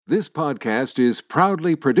This podcast is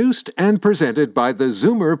proudly produced and presented by the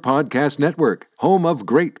Zoomer Podcast Network, home of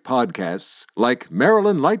great podcasts like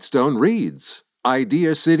Marilyn Lightstone Reads,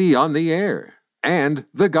 Idea City on the Air, and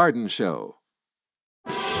The Garden Show.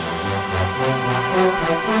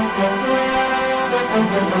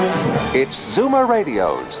 It's Zoomer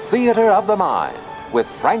Radio's Theater of the Mind with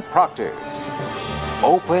Frank Proctor.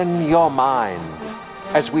 Open your mind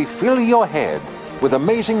as we fill your head with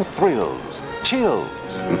amazing thrills, chills,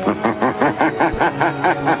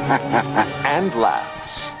 and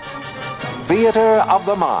laughs. Theater of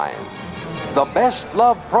the Mind. The best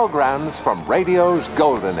love programs from radio's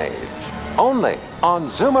golden age. Only on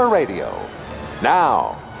Zoomer Radio.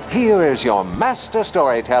 Now, here is your master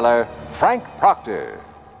storyteller, Frank Proctor.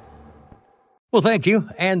 Well, thank you,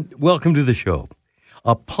 and welcome to the show.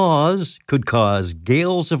 A pause could cause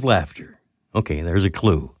gales of laughter. Okay, there's a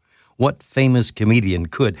clue. What famous comedian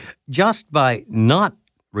could, just by not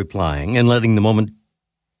replying and letting the moment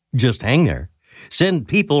just hang there, send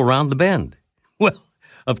people around the bend? Well,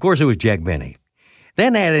 of course it was Jack Benny.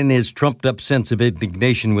 Then add in his trumped-up sense of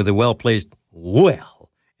indignation with a well-placed, well,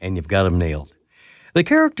 and you've got him nailed. The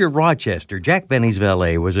character Rochester, Jack Benny's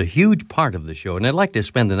valet, was a huge part of the show, and I'd like to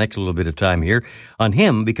spend the next little bit of time here on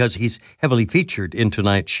him because he's heavily featured in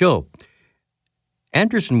tonight's show.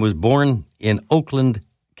 Anderson was born in Oakland,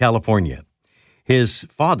 California. His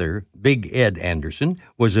father, Big Ed Anderson,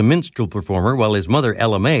 was a minstrel performer, while his mother,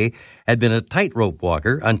 Ella May, had been a tightrope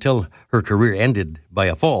walker until her career ended by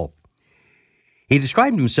a fall. He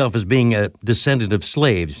described himself as being a descendant of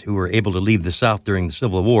slaves who were able to leave the South during the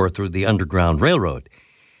Civil War through the Underground Railroad.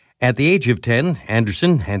 At the age of 10,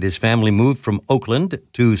 Anderson and his family moved from Oakland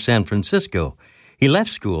to San Francisco. He left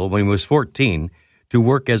school when he was 14 to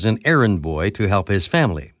work as an errand boy to help his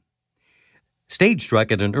family.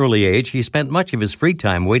 Stage-struck at an early age, he spent much of his free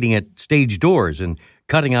time waiting at stage doors and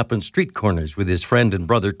cutting up on street corners with his friend and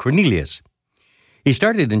brother Cornelius. He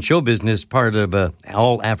started in show business, part of an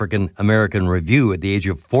all-African-American review at the age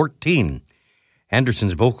of 14.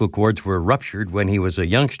 Anderson's vocal cords were ruptured when he was a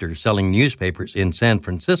youngster selling newspapers in San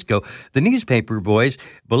Francisco. The newspaper boys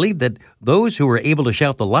believed that those who were able to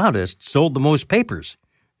shout the loudest sold the most papers,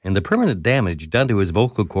 and the permanent damage done to his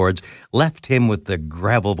vocal cords left him with the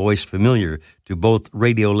gravel voice familiar to both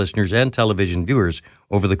radio listeners and television viewers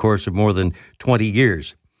over the course of more than 20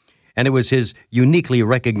 years. And it was his uniquely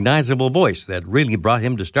recognizable voice that really brought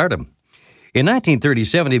him to stardom. In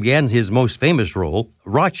 1937, he began his most famous role,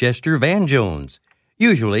 Rochester Van Jones,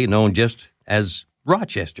 usually known just as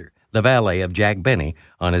Rochester, the valet of Jack Benny,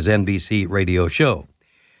 on his NBC radio show,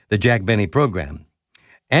 The Jack Benny Program.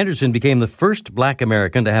 Anderson became the first black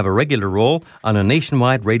American to have a regular role on a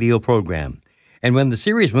nationwide radio program. And when the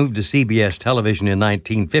series moved to CBS television in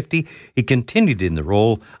 1950, he continued in the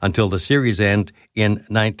role until the series ended in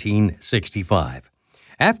 1965.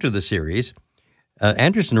 After the series,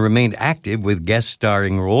 Anderson remained active with guest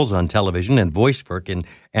starring roles on television and voice work in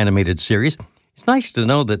animated series. It's nice to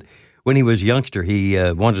know that when he was a youngster, he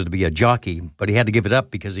wanted to be a jockey, but he had to give it up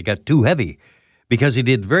because he got too heavy. Because he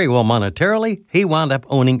did very well monetarily, he wound up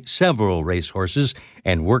owning several racehorses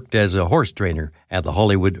and worked as a horse trainer at the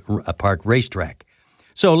Hollywood Park Racetrack.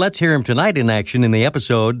 So let's hear him tonight in action in the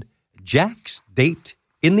episode, Jack's Date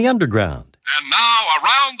in the Underground. And now,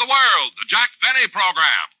 around the world, the Jack Benny Program.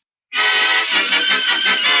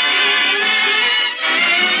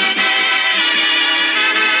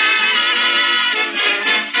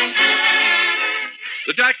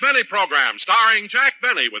 The Jack Benny Program, starring Jack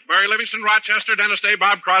Benny with Mary Livingston, Rochester, Dennis Day,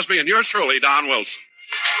 Bob Crosby, and yours truly, Don Wilson.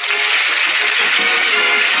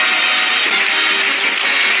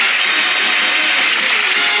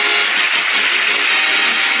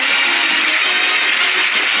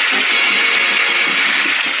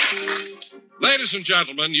 Ladies and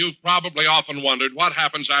gentlemen, you've probably often wondered what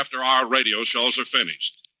happens after our radio shows are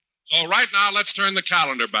finished. So right now, let's turn the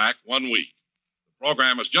calendar back 1 week. The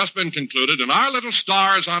program has just been concluded, and our little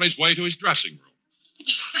star is on his way to his dressing room.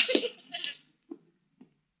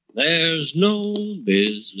 There's no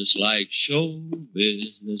business like show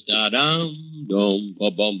business. Da-dum, dum,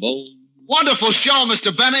 ba-bum-bum. Wonderful show,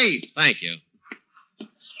 Mr. Benny. Thank you.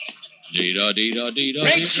 Dee-da-dee-da-dee-da.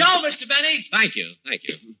 Great show, Mr. Benny. Thank you.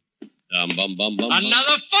 Bum-bum-bum-bum.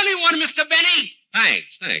 Another funny one, Mr. Benny.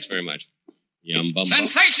 Thanks very much. Yum-bum-bum.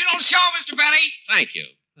 Sensational show, Mr. Benny. Thank you.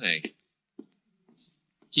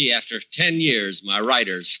 Gee, after 10 years, my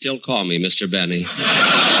writers still call me Mr. Benny.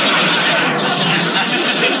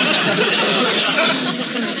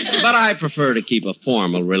 But I prefer to keep a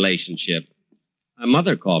formal relationship. My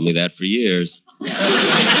mother called me that for years.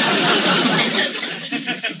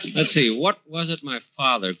 Let's see, what was it my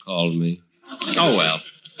father called me? Oh, well.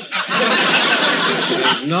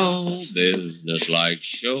 There's no business like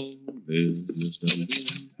show business.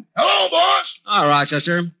 Hello, boss. Oh,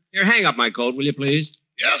 Rochester. Here, hang up my coat, will you, please?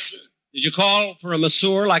 Yes, sir. Did you call for a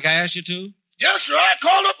masseur like I asked you to? Yes, sir. I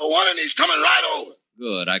called up for one, and he's coming right over.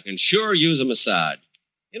 Good. I can sure use a massage.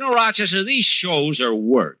 You know, Rochester, these shows are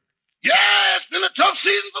work. Yeah, it's been a tough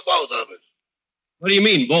season for both of us. What do you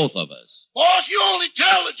mean, both of us? Boss, you only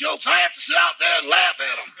tell the jokes. I have to sit out there and laugh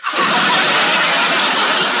at them.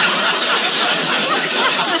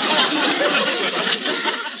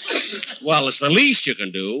 Well, it's the least you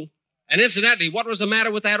can do. And incidentally, what was the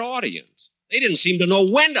matter with that audience? They didn't seem to know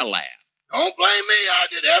when to laugh. Don't blame me. I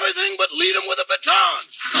did everything but lead them with a baton.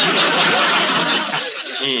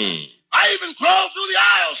 I even crawled through the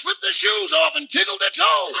aisle, slipped their shoes off, and tickled their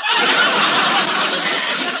toes.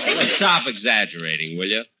 Let's stop exaggerating, will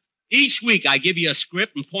you? Each week I give you a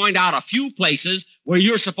script and point out a few places where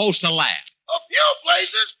you're supposed to laugh. A few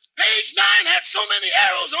places. Page 9 had so many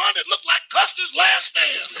arrows on it looked like Custer's last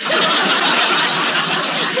stand.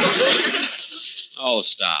 Oh,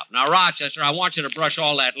 stop. Now, Rochester, I want you to brush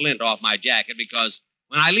all that lint off my jacket because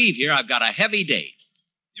when I leave here, I've got a heavy date.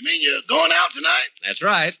 You mean you're going out tonight? That's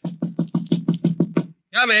right.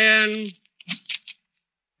 Come in.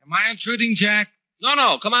 Am I intruding, Jack?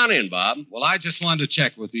 No, come on in, Bob. Well, I just wanted to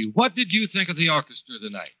check with you. What did you think of the orchestra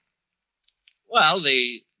tonight? Well,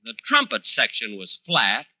 the trumpet section was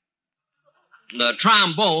flat. The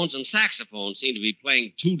trombones and saxophones seemed to be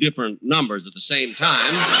playing two different numbers at the same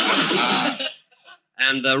time.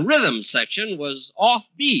 And the rhythm section was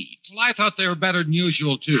offbeat. Well, I thought they were better than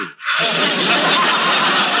usual, too.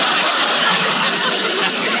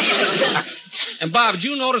 And, Bob, did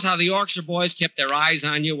you notice how the orchestra boys kept their eyes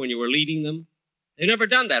on you when you were leading them? They've never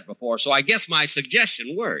done that before, so I guess my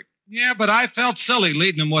suggestion worked. Yeah, but I felt silly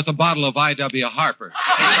leading them with a bottle of I.W. Harper.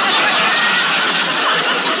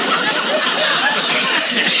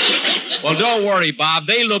 Well, don't worry, Bob.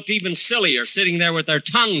 They looked even sillier sitting there with their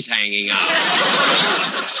tongues hanging out.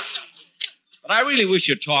 But I really wish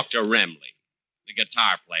you'd talk to Remley, the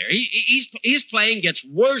guitar player. His playing gets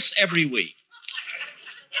worse every week.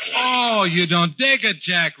 Oh, you don't dig it,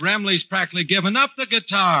 Jack. Remley's practically given up the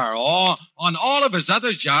guitar. On all of his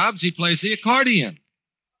other jobs, he plays the accordion.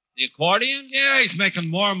 The accordion? Yeah, he's making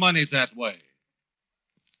more money that way.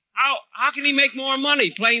 How can he make more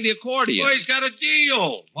money playing the accordion? Well, he's got a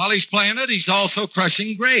deal. While he's playing it, he's also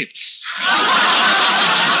crushing grapes.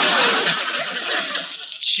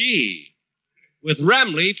 Gee, with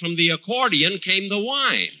Remley from the accordion came the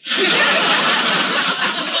wine.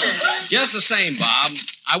 Just the same, Bob.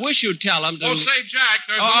 I wish you'd tell him to... Oh, say, Jack,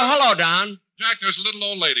 there's hello, Don. Jack, there's a little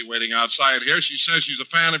old lady waiting outside here. She says she's a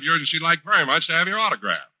fan of yours and she'd like very much to have your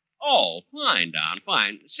autograph. Oh, fine, Don,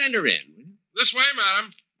 fine. Send her in, will you? This way,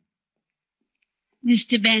 madam.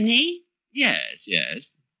 Mr. Benny? Yes.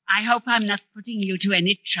 I hope I'm not putting you to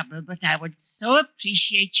any trouble, but I would so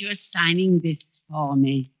appreciate your signing this for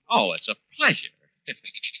me. Oh, it's a pleasure.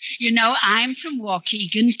 You know, I'm from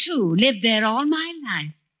Waukegan, too. Lived there all my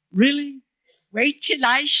life. Really? Wait till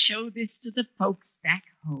I show this to the folks back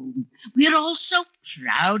home. We're all so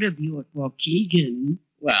proud of you at Waukegan.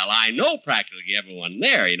 Well, I know practically everyone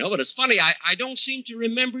there, but it's funny, I don't seem to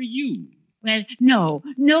remember you. Well, no,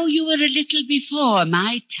 you were a little before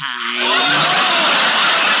my time.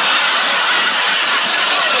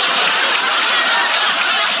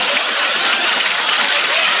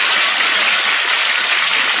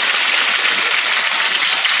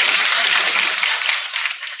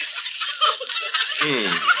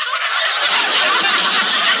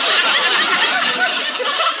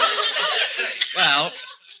 Well,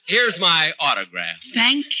 here's my autograph.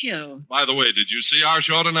 Thank you. By the way, did you see our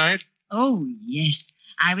show tonight? Oh, yes.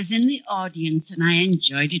 I was in the audience and I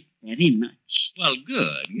enjoyed it very much. Well,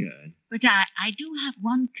 good. But I do have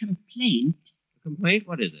one complaint. A complaint?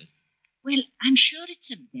 What is it? Well, I'm sure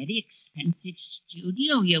it's a very expensive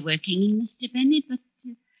studio you're working in, Mr. Benny, but...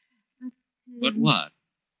 But what?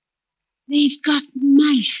 They've got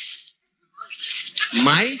mice.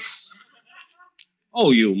 Mice?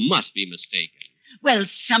 Oh, you must be mistaken. Well,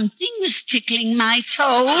 something was tickling my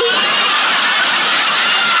toes.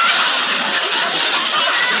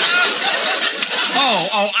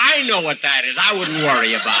 Oh, I know what that is. I wouldn't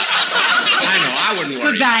worry about it. I wouldn't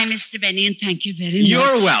worry. Goodbye, Mr. Benny, and thank you very much.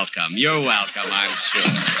 You're welcome, I'm sure.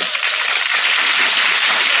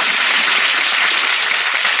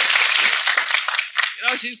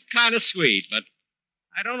 She's kind of sweet, but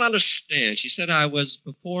I don't understand. She said I was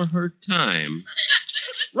before her time.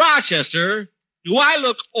 Rochester, do I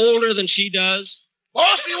look older than she does?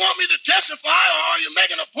 Boss, do you want me to testify, or are you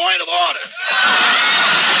making a point of order?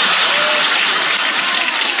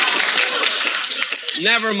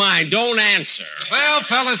 Never mind. Don't answer. Well,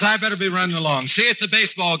 fellas, I better be running along. See you at the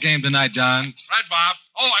baseball game tonight, Don. Right, Bob?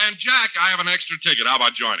 Oh, and Jack, I have an extra ticket. How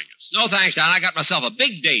about joining us? No, thanks, Don. I got myself a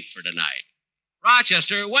big date for tonight.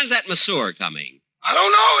 Rochester, when's that masseur coming? I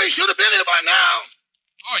don't know. He should have been here by now.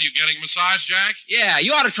 Oh, you getting a massage, Jack? Yeah,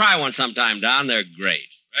 you ought to try one sometime, Don. They're great.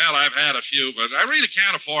 Well, I've had a few, but I really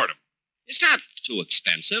can't afford them. It's not too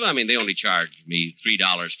expensive. I mean, they only charge me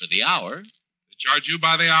 $3 for the hour. They charge you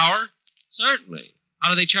by the hour? Certainly. How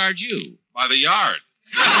do they charge you? By the yard.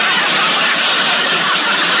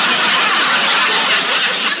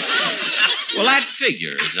 Well, that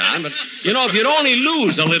figures, Don, but, if you'd only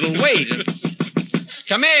lose a little weight.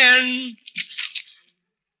 Come in.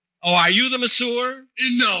 Oh, are you the masseur?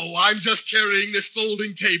 No, I'm just carrying this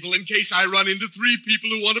folding table in case I run into 3 people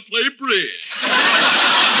who want to play bridge.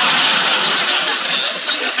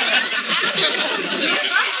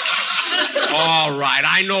 All right,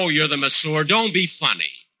 I know you're the masseur. Don't be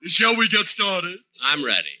funny. Shall we get started? I'm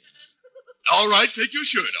ready. All right, take your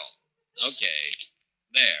shirt off. Okay.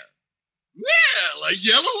 There. Well, a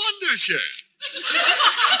yellow undershirt.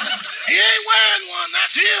 He ain't wearing one.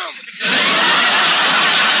 That's him.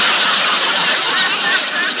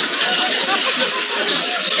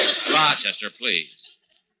 Rochester, please.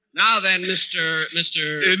 Now then, Mr.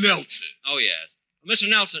 Nelson. Oh, yes. Mr.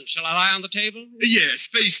 Nelson, shall I lie on the table? Yes,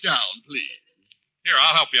 face down, please. Here,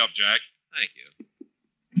 I'll help you up, Jack. Thank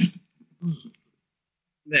you.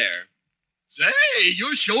 There. Say,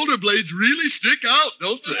 your shoulder blades really stick out,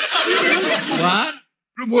 don't they? What?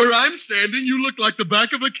 From where I'm standing, you look like the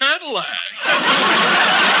back of a Cadillac.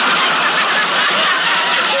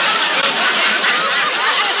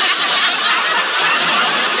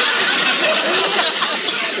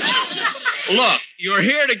 Look, you're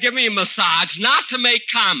here to give me a massage, not to make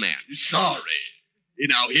comment. Sorry.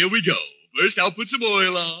 Now, here we go. First, I'll put some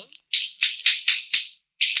oil on.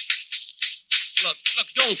 Look,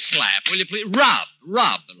 don't slap, will you please? Rub.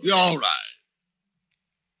 All right.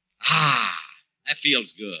 Ah, that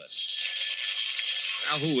feels good.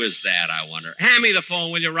 Now, who is that, I wonder? Hand me the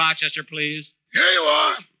phone, will you, Rochester, please? Here you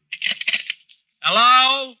are.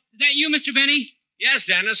 Hello? Is that you, Mr. Benny? Yes,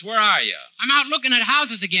 Dennis, where are you? I'm out looking at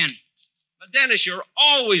houses again. But, Dennis, you're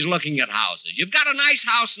always looking at houses. You've got a nice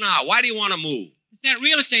house now. Why do you want to move? It's that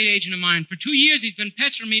real estate agent of mine. For 2 years, he's been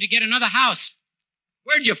pestering me to get another house.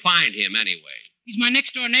 Where'd you find him, anyway? He's my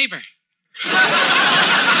next-door neighbor.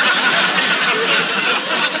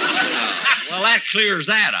 Well, that clears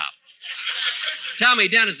that up. Tell me,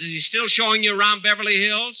 Dennis, is he still showing you around Beverly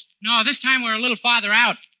Hills? No, this time we're a little farther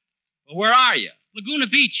out. Well, where are you? Laguna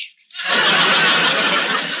Beach.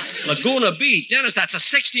 Laguna Beach? Dennis, that's a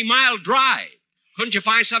 60-mile drive. Couldn't you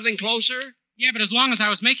find something closer? Yeah, but as long as I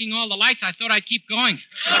was making all the lights, I thought I'd keep going.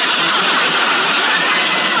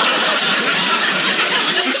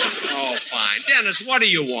 Oh, fine. Dennis, what do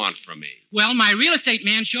you want from me? Well, my real estate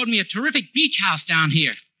man showed me a terrific beach house down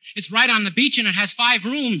here. It's right on the beach, and it has 5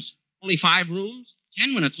 rooms. Only 5 rooms?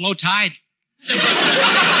 10 when it's low tide.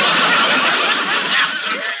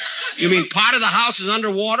 You mean part of the house is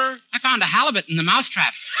underwater? I found a halibut in the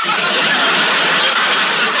mousetrap.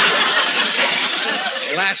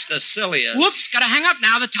 Well, that's the silliest. Whoops, gotta hang up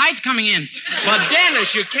now. The tide's coming in. But,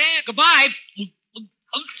 Dennis, you can't. Goodbye.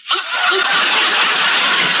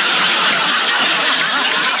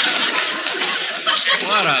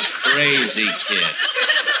 What a crazy kid.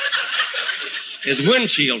 His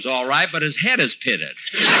windshield's all right, but his head is pitted.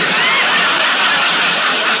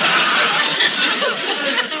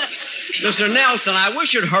 Mr. Nelson, I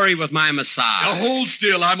wish you'd hurry with my massage. Now, hold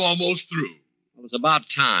still. I'm almost through. Well, it's about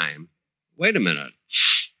time. Wait a minute.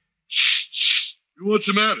 What's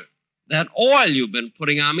the matter? That oil you've been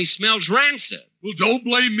putting on me smells rancid. Well, don't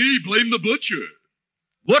blame me. Blame the butcher.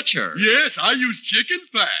 Butcher? Yes, I use chicken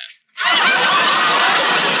fat.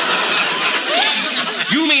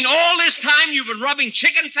 You mean all this time you've been rubbing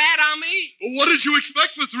chicken fat on me? Well, what did you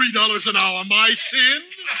expect for $3 an hour? My sin?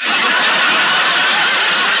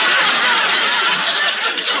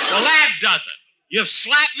 Well, that does it. You've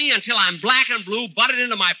slapped me until I'm black and blue, butted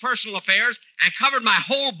into my personal affairs, and covered my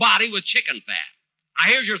whole body with chicken fat. Now,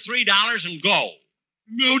 here's your $3 and go.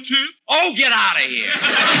 No tip? Oh, get out of here.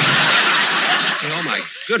 Oh, my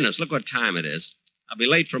goodness, look what time it is. I'll be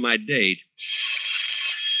late for my date.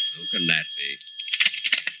 Who can that be?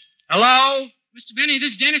 Hello? Mr. Benny,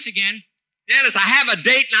 this is Dennis again. Dennis, I have a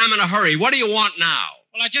date and I'm in a hurry. What do you want now?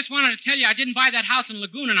 Well, I just wanted to tell you I didn't buy that house in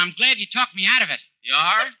Laguna, and I'm glad you talked me out of it. You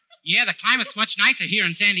are? Yeah, the climate's much nicer here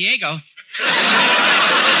in San Diego.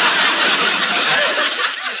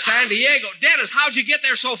 San Diego? Dennis, how'd you get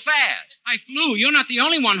there so fast? I flew. You're not the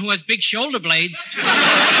only one who has big shoulder blades. Now,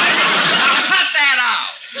 cut that out.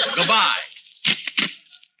 Goodbye.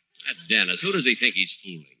 That Dennis, who does he think he's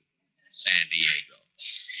fooling? San Diego.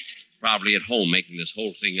 Probably at home making this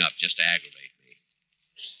whole thing up just to aggravate me.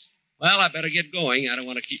 Well, I better get going. I don't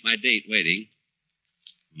want to keep my date waiting.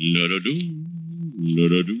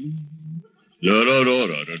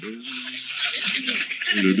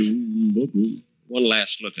 One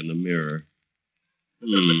last look in the mirror.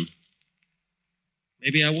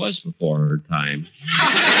 Maybe I was before her time.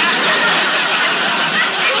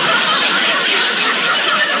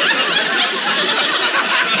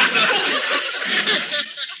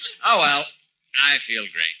 Oh, well, I feel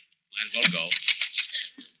great. Might as well go.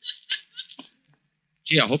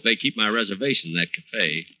 Gee, I hope they keep my reservation in that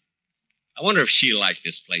cafe. I wonder if she'll like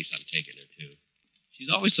this place I'm taking her to. She's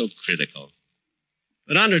always so critical.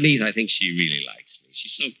 But underneath, I think she really likes me.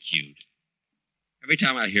 She's so cute. Every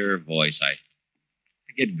time I hear her voice, I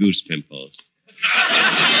get goose pimples.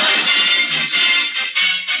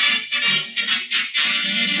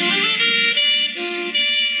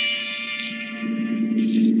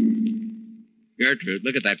 Gertrude,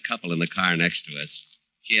 look at that couple in the car next to us.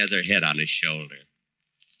 She has her head on his shoulder.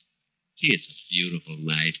 Gee, it's a beautiful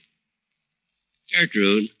night.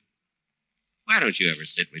 Gertrude, why don't you ever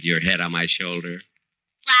sit with your head on my shoulder?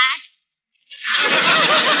 What?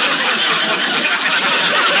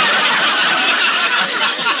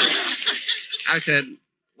 I said,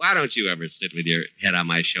 why don't you ever sit with your head on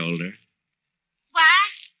my shoulder? What?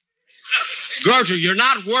 Gertrude, you're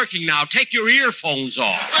not working now. Take your earphones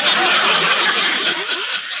off.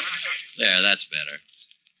 There, that's better.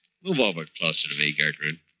 Move over closer to me,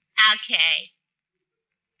 Gertrude. Okay.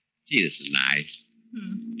 Gee, this is nice.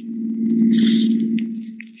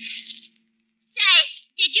 Say,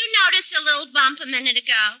 did you notice a little bump a minute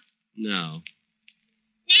ago? No.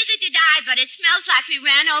 Neither did I, but it smells like we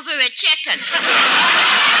ran over a chicken.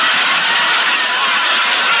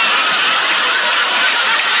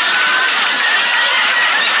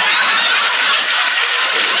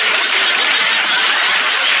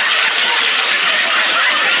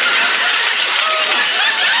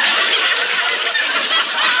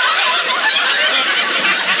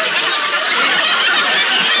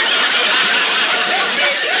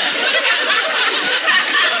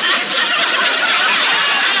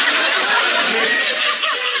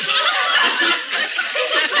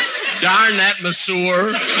 Darn that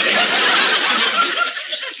masseur. What?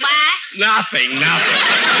 Nothing. I'm getting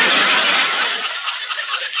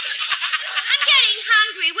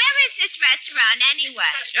hungry. Where is this restaurant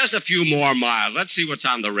anyway? Just a few more miles. Let's see what's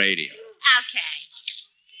on the radio. Okay.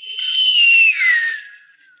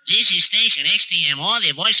 This is station XTMO,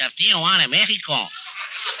 the voice of Tijuana, Mexico.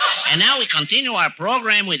 And now we continue our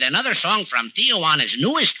program with another song from Tijuana's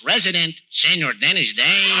newest resident, Senor Dennis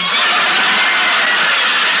Day.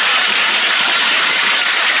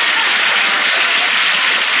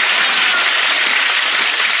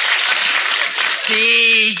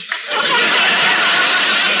 See?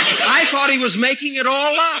 I thought he was making it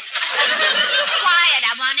all up. Quiet,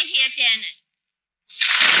 I want to hear Dennis.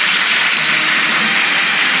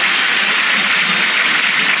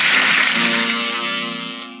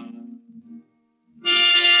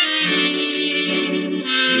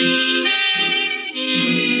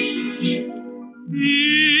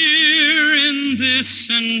 Here in this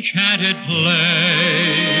enchanted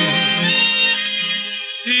place,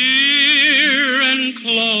 here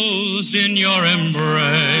enclosed in your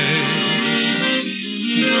embrace,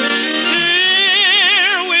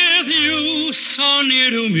 here with you so near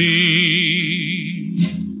to me,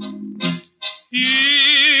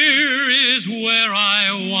 here is where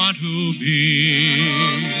I want to be.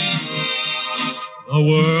 The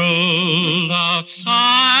world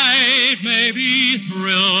outside may be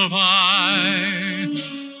thrilled by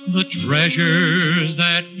the treasures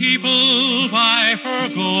that people buy for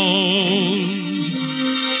gold.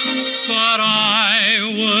 But I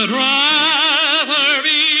would rather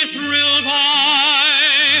be thrilled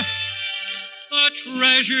by the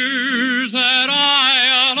treasures that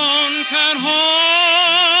I alone can hold.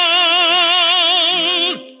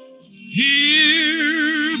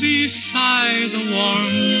 Here beside the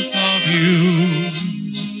warmth of you,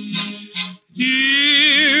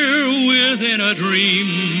 here within a dream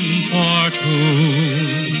for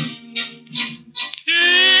two,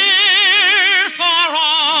 here for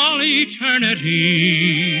all eternity,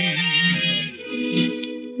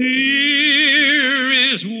 here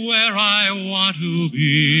is where I want to be.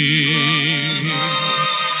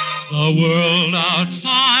 The world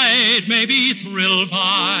outside may be thrilled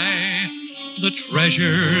by the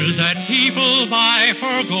treasures that people buy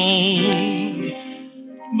for gold,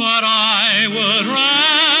 but I would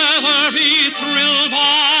rather be thrilled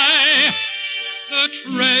by the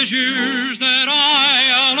treasures that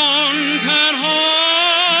I alone can hold.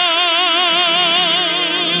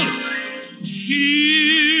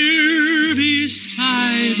 Here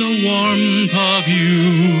beside the warmth of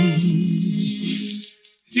you,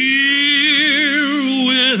 here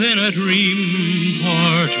within a dream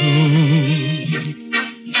or two,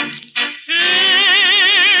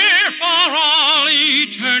 here for all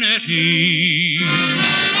eternity,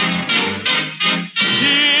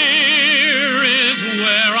 here is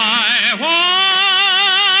where I want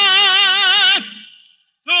to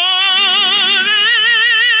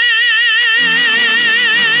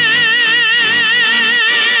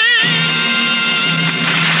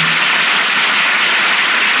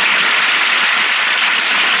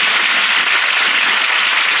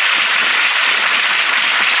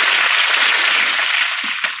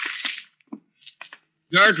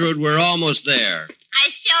Gertrude, we're almost there. I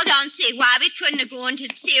still don't see why we couldn't have gone to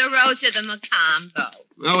Ciro's or the Macombo.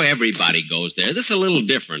 Oh, everybody goes there. This is a little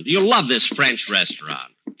different. You'll love this French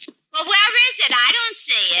restaurant. Well, where is it? I don't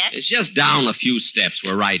see it. It's just down a few steps.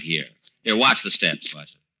 We're right here. Here, watch the steps. Watch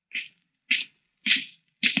it.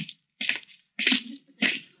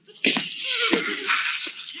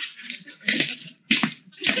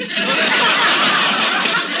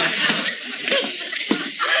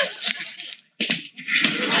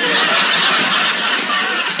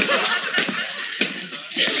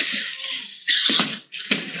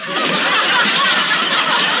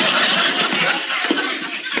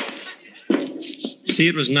 See,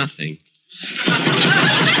 it was nothing.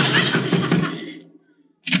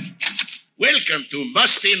 Welcome to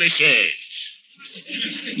Musty Michel's.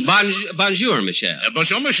 Bonjour, Michel.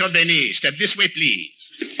 Bonjour, Monsieur Denis. Step this way, please.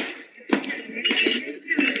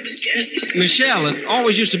 Michel, it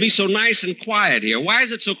always used to be so nice and quiet here. Why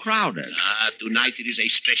is it so crowded? Tonight it is a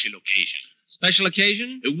special occasion. Special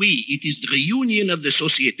occasion? Oui, it is the reunion of the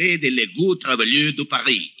Société des Légaux Travailleurs de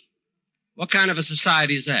Paris. What kind of a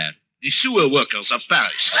society is that? The sewer workers of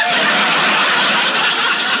Paris.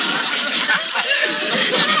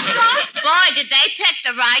 Boy, did they pick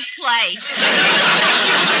the right place.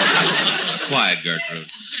 Quiet, Gertrude.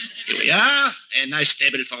 Here we are. A nice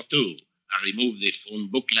table for two. I remove the phone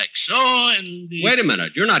book like so, and... Wait a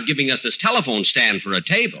minute. You're not giving us this telephone stand for a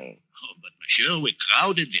table. Oh, but monsieur, we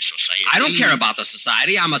crowded the society. I don't care about the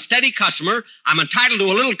society. I'm a steady customer. I'm entitled to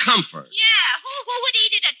a little comfort. Yeah, who would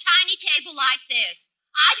eat at a tiny table like this?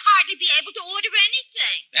 I'd hardly be able to order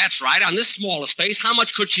anything. That's right. On this smaller space, how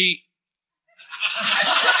much could she...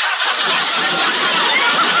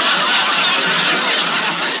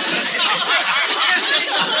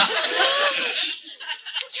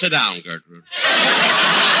 Sit down, Gertrude.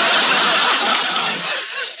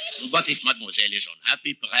 But if mademoiselle is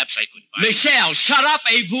unhappy, perhaps I could find... Michel, shut up,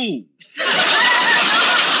 et vous?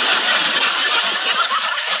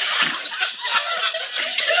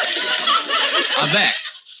 Avec.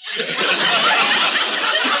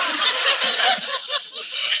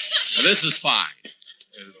 This is fine.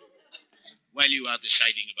 While you are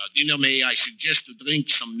deciding about dinner, may I suggest to drink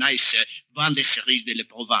some nice Vin de Cerise de la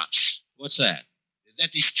Provence? What's that?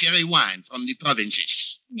 That is cherry wine from the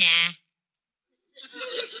provinces. Nah.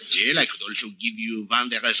 Well, I could also give you Vin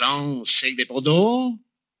de Raisin, Sec de Bordeaux.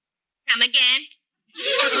 Come again?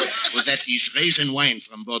 Well, that is raisin wine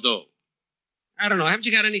from Bordeaux. I don't know. Haven't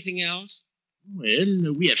you got anything else?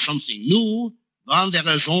 Well, we have something new. Vin de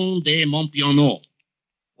Raisin de Montpiano.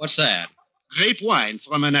 What's that? Grape wine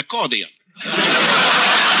from an accordion.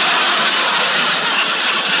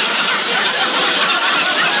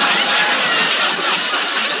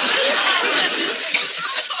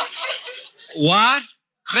 What?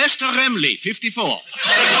 Cresta Remley, 54.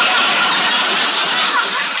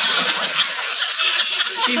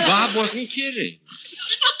 See, Bob wasn't kidding.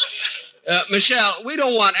 Michelle, we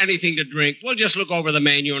don't want anything to drink. We'll just look over the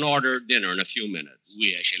menu and order dinner in a few minutes.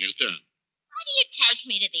 Oui, I shall return. Why do you take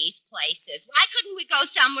me to these places? Why couldn't we go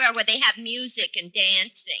somewhere where they have music and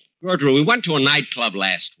dancing? Gertrude, we went to a nightclub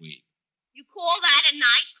last week. You call that a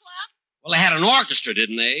nightclub? Well, they had an orchestra,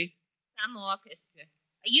 didn't they? Some orchestra.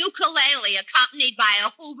 A ukulele accompanied by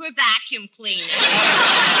a Hoover vacuum cleaner.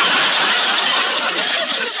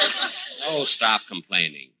 Oh, stop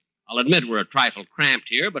complaining. I'll admit we're a trifle cramped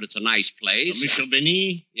here, but it's a nice place. Monsieur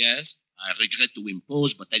Benny? Yes? I regret to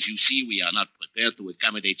impose, but as you see, we are not prepared to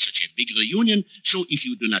accommodate such a big reunion. So if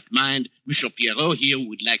you do not mind, Monsieur Pierrot here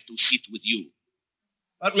would like to sit with you.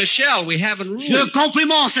 But, Michelle, we haven't room. Je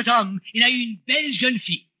complimente cet homme. Il a une belle jeune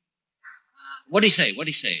fille. What'd he say? What'd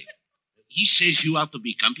he say? He says you are to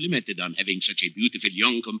be complimented on having such a beautiful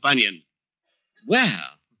young companion.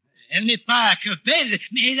 Well. Elle n'est pas que belle,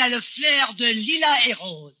 mais elle a le flair de lilas et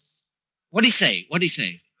rose. What'd he say?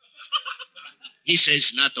 He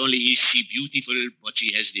says not only is she beautiful, but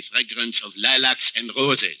she has the fragrance of lilacs and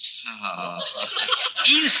roses.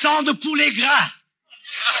 Il sent de poulet gras.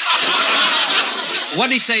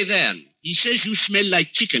 What'd he say then? He says you smell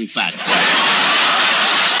like chicken fat. For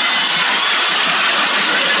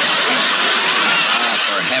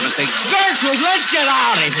heaven's sake. Gertrude, let's get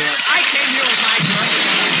out of here. I came here with my Gertrude.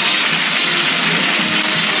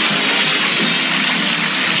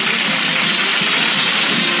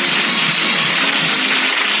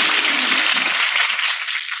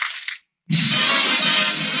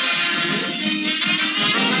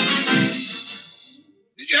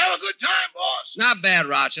 Did you have a good time, boss? Not bad,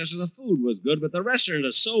 Rochester. The food was good, but the restaurant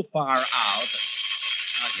is so far out.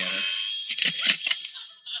 I'll get it.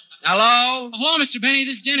 Hello? Hello, Mr. Benny.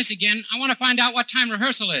 This is Dennis again. I want to find out what time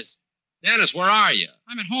rehearsal is. Dennis, where are you?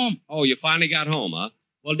 I'm at home. Oh, you finally got home, huh?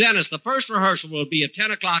 Well, Dennis, the first rehearsal will be at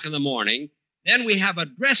 10 o'clock in the morning. Then we have a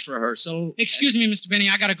dress rehearsal. Excuse me, Mr. Benny.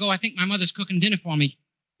 I got to go. I think my mother's cooking dinner for me.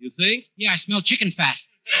 You think? Yeah, I smell chicken fat.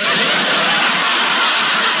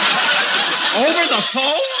 Over the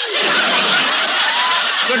phone?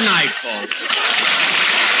 Good night, folks.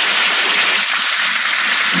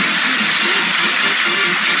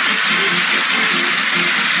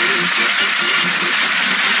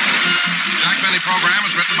 Jack Benny program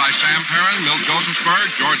is written by Sam Perrin, Milt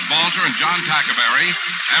Josephsberg, George Balzer, and John Tackaberry,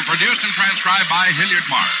 and produced and transcribed by Hilliard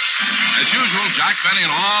Morris. As usual, Jack Benny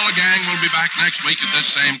and all the gang will be back next week at this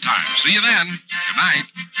same time. See you then. Good night.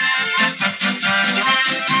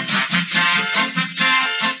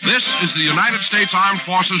 This is the United States Armed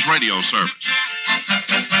Forces Radio Service.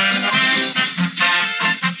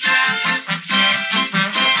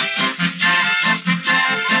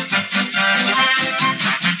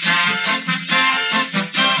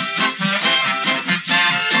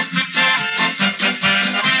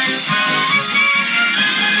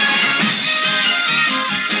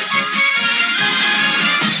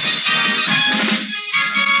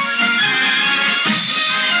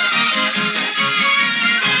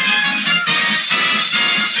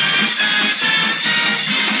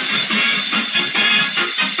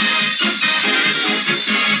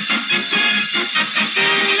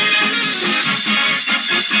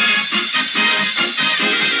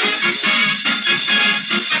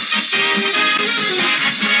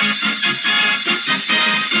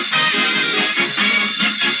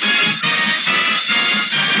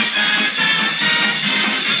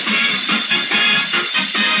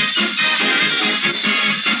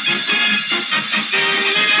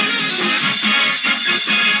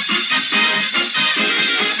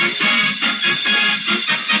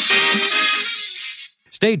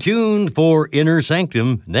 Stay tuned for Inner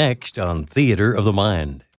Sanctum next on Theater of the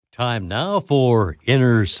Mind. Time now for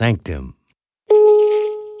Inner Sanctum.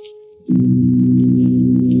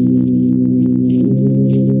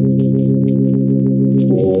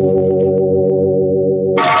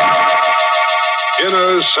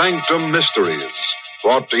 Inner Sanctum Mysteries,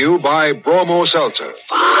 brought to you by Bromo Seltzer.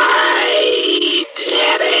 Fight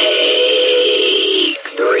headache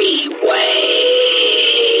 3 ways.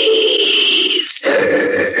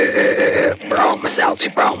 Bromo Seltzer,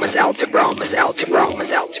 Bromo Seltzer, Bromo Seltzer, Bromo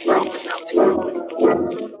Seltzer, Bromo Seltzer.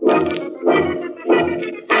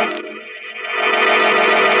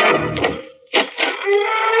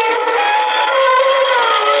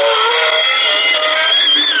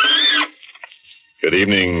 Good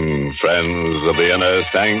evening, friends of the Inner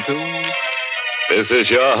Sanctum. This is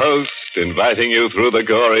your host, inviting you through the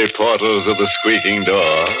gory portals of the squeaking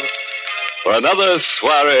door for another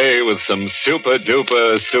soiree with some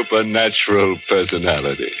super-duper supernatural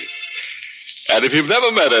personality. And if you've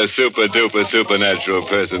never met a super-duper supernatural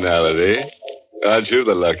personality, aren't you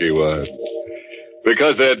the lucky one?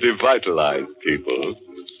 Because they're devitalized people,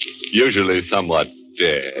 usually somewhat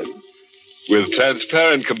dead, with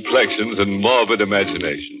transparent complexions and morbid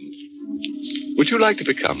imaginations. Would you like to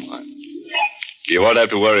become one? You won't have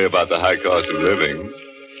to worry about the high cost of living.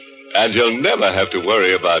 And you'll never have to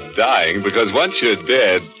worry about dying, because once you're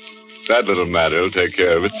dead, that little matter will take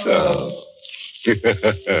care of itself.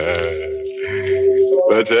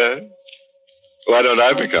 But, why don't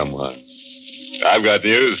I become one? I've got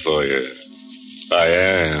news for you. I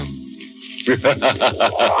am.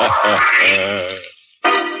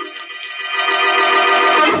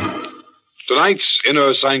 Tonight's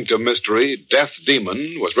Inner Sanctum mystery, Death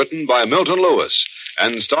Demon, was written by Milton Lewis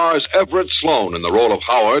and stars Everett Sloan in the role of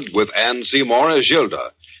Howard with Ann Seymour as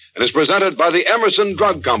Gilda, and is presented by the Emerson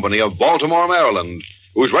Drug Company of Baltimore, Maryland,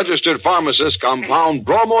 whose registered pharmacists compound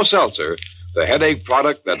Bromo Seltzer, the headache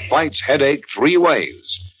product that fights headache 3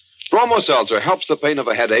 ways. Bromo Seltzer helps the pain of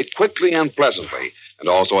a headache quickly and pleasantly, and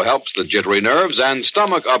also helps the jittery nerves and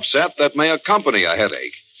stomach upset that may accompany a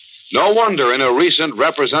headache. No wonder in a recent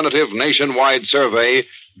representative nationwide survey,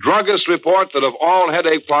 druggists report that of all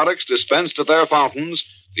headache products dispensed at their fountains,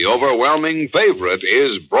 the overwhelming favorite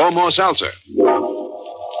is Bromo Seltzer.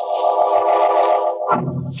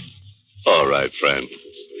 All right, friend.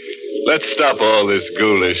 Let's stop all this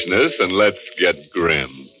ghoulishness and let's get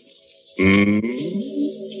grim.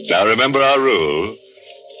 Now remember our rule.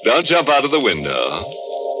 Don't jump out of the window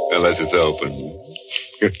unless it's open.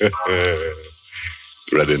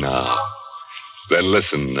 Ready now. Then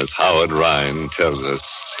listen as Howard Rhine tells us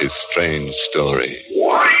his strange story.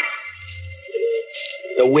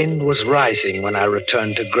 The wind was rising when I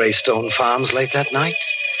returned to Greystone Farms late that night.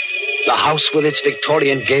 The house with its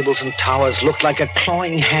Victorian gables and towers looked like a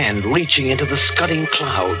clawing hand reaching into the scudding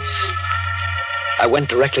clouds. I went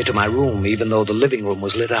directly to my room, even though the living room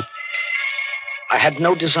was lit up. I had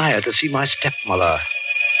no desire to see my stepmother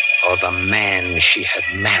or the man she had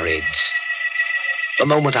married. The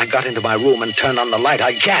moment I got into my room and turned on the light,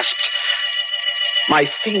 I gasped. My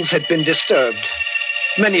things had been disturbed.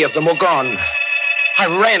 Many of them were gone. I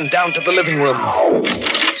ran down to the living room. Come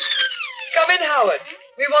in, Howard.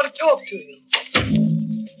 We want to talk to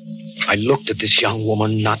you. I looked at this young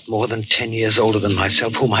woman, not more than 10 years older than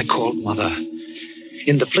myself, whom I called Mother.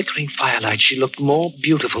 In the flickering firelight, she looked more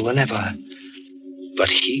beautiful than ever. But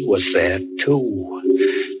he was there, too.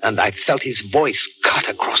 And I felt his voice cut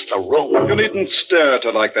across the room. You needn't stare at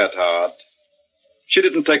her like that, Howard. She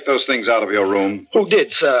didn't take those things out of your room. Who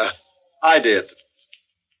did, sir? I did.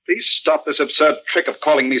 Please stop this absurd trick of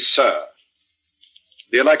calling me sir.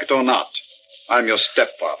 Do you like it or not? I'm your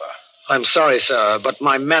stepfather. I'm sorry, sir, but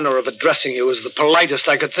my manner of addressing you is the politest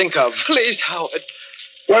I could think of. Please, Howard.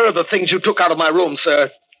 Where are the things you took out of my room, sir?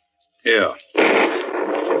 Here.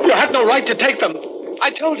 You had no right to take them.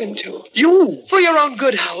 I told him to. You? For your own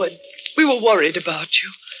good, Howard. We were worried about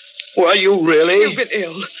you. Were you really? You've been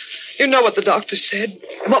ill. You know what the doctor said.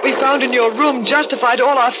 What we found in your room justified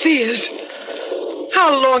all our fears.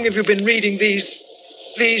 How long have you been reading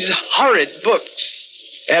these horrid books?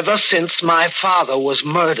 Ever since my father was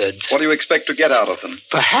murdered. What do you expect to get out of them?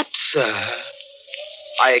 Perhaps, sir,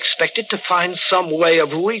 I expected to find some way of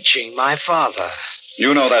reaching my father.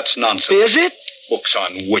 You know that's nonsense. Is it? Books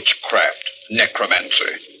on witchcraft, necromancy,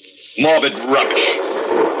 morbid rubbish.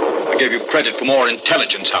 I gave you credit for more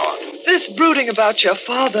intelligence, Howard. This brooding about your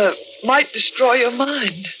father might destroy your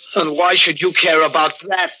mind. And why should you care about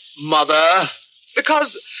that, Mother?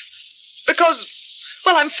 Because,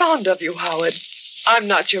 well, I'm fond of you, Howard. I'm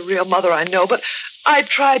not your real mother, I know, but I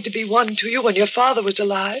tried to be one to you when your father was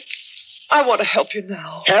alive. I want to help you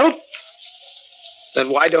now. Help? Then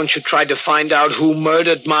why don't you try to find out who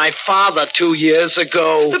murdered my father 2 years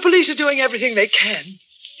ago? The police are doing everything they can.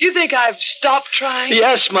 Do you think I've stopped trying?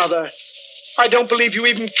 Yes, Mother. I don't believe you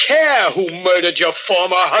even care who murdered your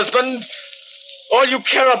former husband. All you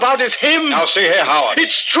care about is him. Now, see here, Howard.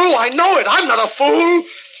 It's true, I know it. I'm not a fool.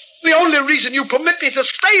 The only reason you permit me to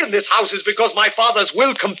stay in this house is because my father's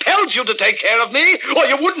will compels you to take care of me, or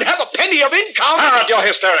you wouldn't have a penny of income. Howard, you're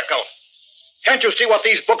hysterical. Can't you see what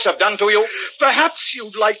these books have done to you? Perhaps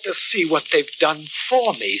you'd like to see what they've done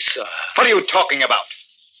for me, sir. What are you talking about?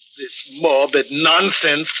 This morbid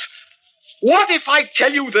nonsense. What if I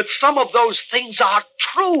tell you that some of those things are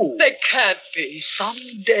true? They can't be.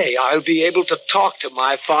 Someday I'll be able to talk to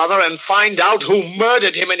my father and find out who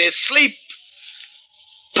murdered him in his sleep.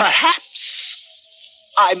 Perhaps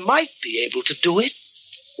I might be able to do it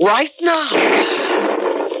right now.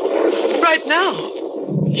 Right now?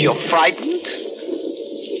 You're frightened?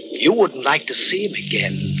 You wouldn't like to see him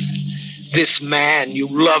again. This man you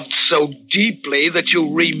loved so deeply that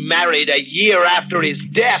you remarried a year after his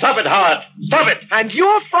death. Stop it, Howard. Stop it. And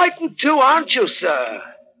you're frightened too, aren't you, sir?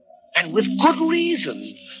 And with good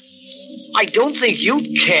reason. I don't think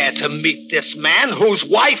you'd care to meet this man whose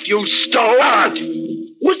wife you stole. Howard!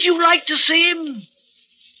 Would you like to see him?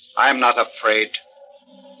 I'm not afraid.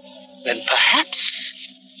 Then perhaps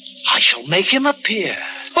I shall make him appear.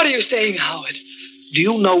 What are you saying, Howard? Do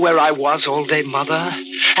you know where I was all day, Mother?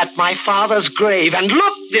 At my father's grave. And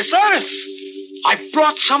look, this earth. I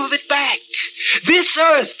brought some of it back. This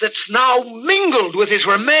earth that's now mingled with his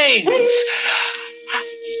remains.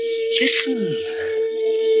 Listen.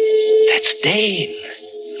 That's Dane,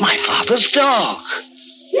 my father's dog.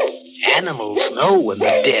 Animals know when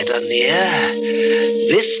the dead are near.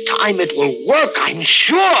 This time it will work, I'm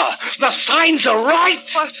sure. The signs are right.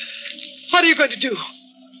 What are you going to do?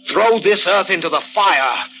 Throw this earth into the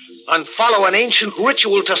fire and follow an ancient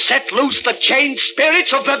ritual to set loose the chained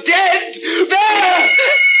spirits of the dead. There!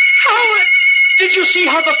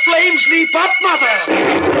 flames leap up, Mother!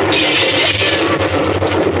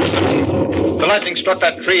 The lightning struck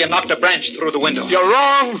that tree and knocked a branch through the window. You're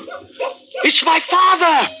wrong. It's my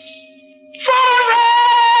father!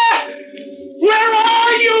 Father! Where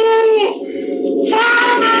are you?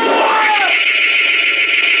 Father!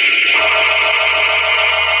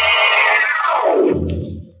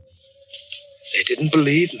 They didn't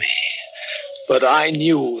believe me. But I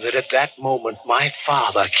knew that at that moment my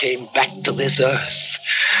father came back to this earth.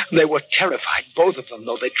 They were terrified, both of them,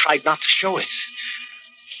 though they tried not to show it.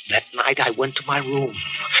 That night I went to my room,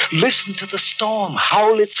 listened to the storm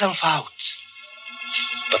howl itself out.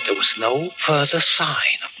 But there was no further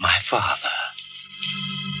sign of my father.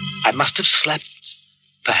 I must have slept,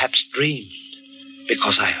 perhaps dreamed,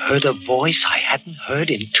 because I heard a voice I hadn't heard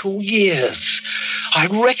in 2 years. I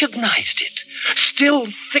recognized it, still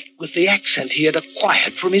thick with the accent he had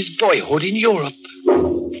acquired from his boyhood in Europe.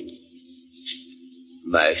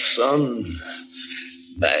 My son,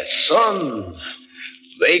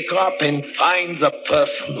 wake up and find the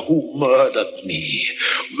person who murdered me.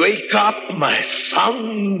 Wake up, my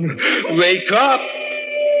son, wake up.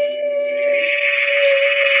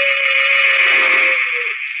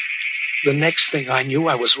 The next thing I knew,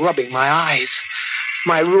 I was rubbing my eyes.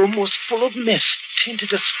 My room was full of mist,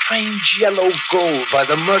 tinted a strange yellow gold by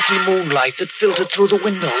the murky moonlight that filtered through the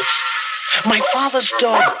windows. My father's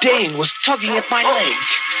dog, Dane, was tugging at my leg.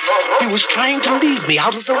 He was trying to lead me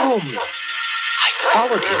out of the room. I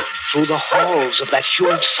followed him through the halls of that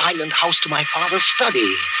huge silent house to my father's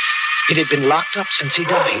study. It had been locked up since he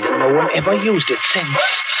died, and no one ever used it since.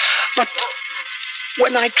 But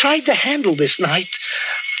when I tried to handle this night,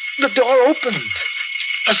 the door opened,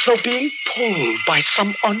 as though being pulled by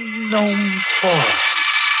some unknown force.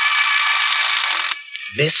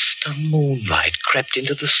 Mist and moonlight crept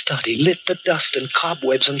into the study, lit the dust and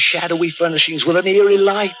cobwebs and shadowy furnishings with an eerie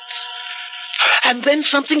light. And then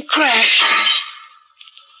something crashed.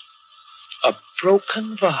 A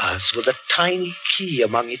broken vase with a tiny key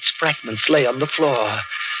among its fragments lay on the floor.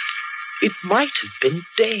 It might have been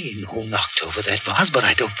Dane who knocked over that vase, but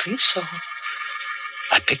I don't think so.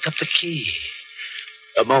 I picked up the key.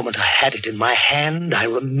 The moment I had it in my hand, I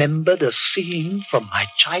remembered a scene from my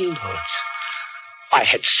childhood. I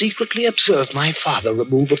had secretly observed my father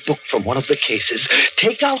remove a book from one of the cases,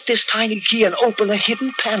 take out this tiny key, and open a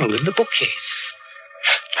hidden panel in the bookcase.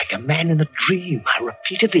 Like a man in a dream, I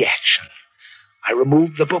repeated the action. I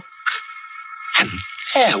removed the book, and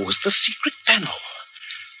there was the secret panel.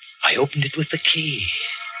 I opened it with the key.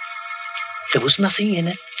 There was nothing in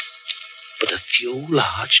it but a few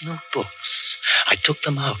large notebooks. I took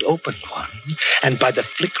them out, opened one, and by the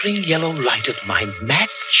flickering yellow light of my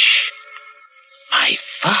match, my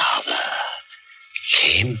father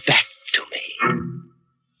came back to me.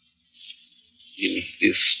 In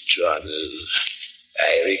this journal,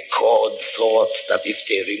 I record thoughts that, if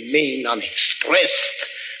they remain unexpressed,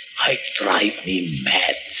 might drive me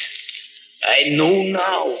mad. I know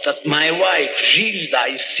now that my wife, Gilda,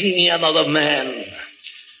 is seeing another man.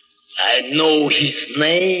 I know his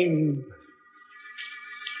name.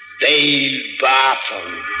 Dale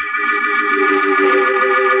Barton.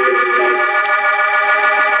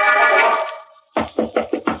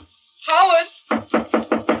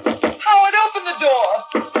 Howard, open the door.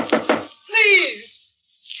 Please.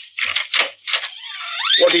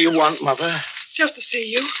 What do you want, Mother? Just to see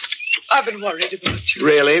you. I've been worried about you.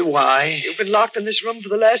 Really? Why? You've been locked in this room for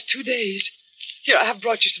the last 2 days. Here, I have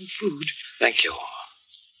brought you some food. Thank you.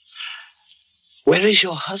 Where is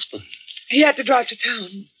your husband? He had to drive to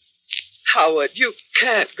town. Howard, you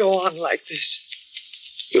can't go on like this.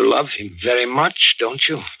 You love him very much, don't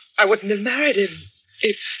you? I wouldn't have married him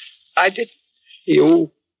if I didn't.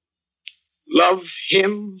 You love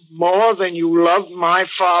him more than you love my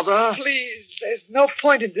father? Please, there's no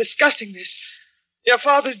point in discussing this. Your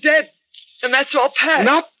father's dead, and that's all past.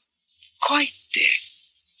 Not quite dead.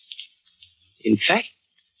 In fact,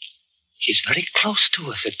 he's very close to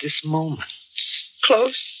us at this moment.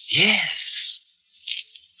 Close? Yes.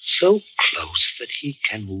 So close that he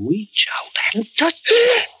can reach out and touch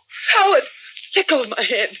you. Howard, let go of my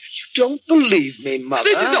hand. You don't believe me, Mother.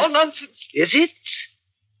 This is all nonsense. Is it?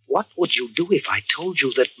 What would you do if I told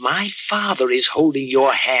you that my father is holding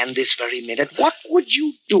your hand this very minute? What would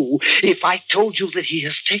you do if I told you that he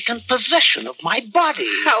has taken possession of my body?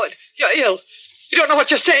 Howard, you're ill. You don't know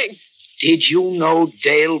what you're saying. Did you know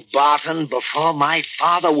Dale Barton before my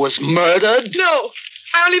father was murdered? No.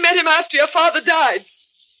 I only met him after your father died.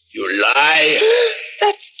 You lie.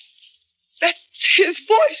 That's his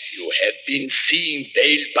voice. You have been seeing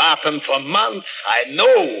Dale Barton for months. I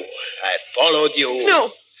know. I followed you.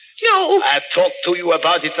 No. No. I talked to you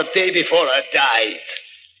about it the day before I died.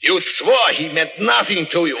 You swore he meant nothing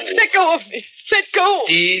to you. Let go of me. Let go.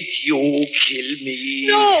 Did you kill me?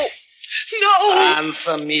 No. No.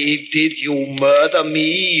 Answer me. Did you murder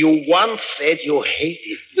me? You once said you hated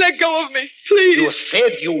me. Let go of me, please. You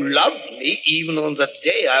said you loved me even on the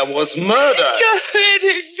day I was murdered. You're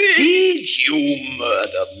hurting me. Did you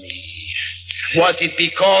murder me? Was it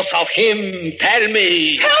because of him? Tell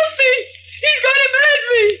me. Help me. He's going to murder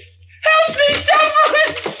me. Help me. Someone.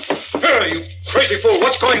 You crazy fool.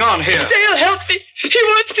 What's going on here? Dale, help me. He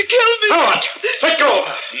wants to kill me. Howard, let go.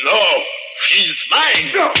 No. She's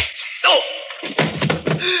mine. No. No.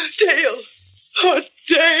 Dale. Oh,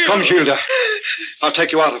 Dale. Come, Gilda. I'll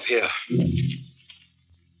take you out of here.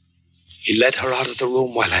 He led her out of the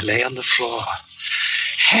room while I lay on the floor.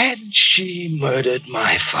 Had she murdered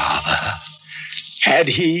my father? Had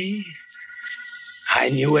he? I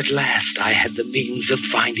knew at last I had the means of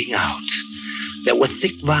finding out. There were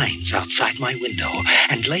thick vines outside my window,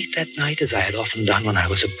 and late that night, as I had often done when I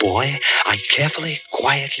was a boy, I carefully,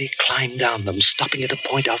 quietly climbed down them, stopping at a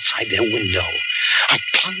point outside their window. I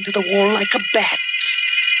clung to the wall like a bat,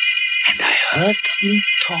 and I heard them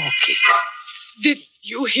talking. Did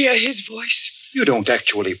you hear his voice? You don't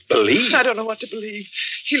actually believe. I don't know what to believe.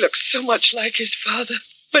 He looks so much like his father.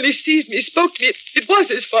 When he seized me, he spoke to me. It was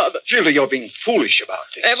his father. Gilda, you're being foolish about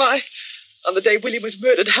this. Am I? On the day William was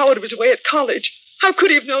murdered, Howard was away at college. How could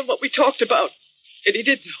he have known what we talked about? And he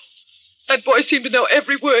did know. That boy seemed to know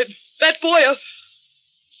every word. That boy,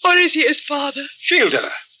 or is he his father?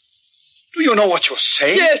 Gilda, do you know what you're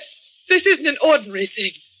saying? Yes. This isn't an ordinary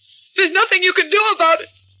thing. There's nothing you can do about it.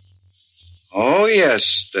 Oh, yes,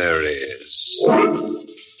 there is.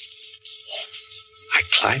 I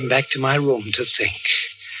climbed back to my room to think.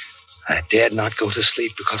 I dared not go to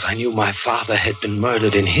sleep because I knew my father had been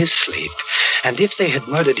murdered in his sleep. And if they had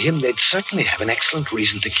murdered him, they'd certainly have an excellent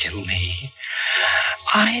reason to kill me.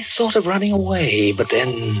 I thought of running away, but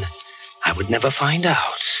then I would never find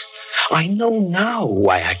out. I know now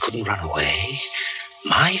why I couldn't run away.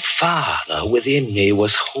 My father within me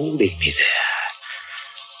was holding me there.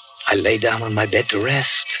 I lay down on my bed to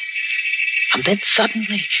rest. And then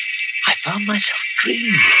suddenly I found myself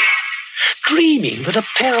dreaming that a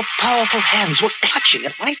pair of powerful hands were clutching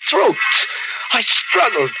at my throat. I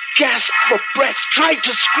struggled, gasped for breath, tried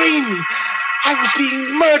to scream. I was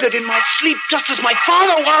being murdered in my sleep just as my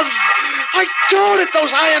father was. I tore at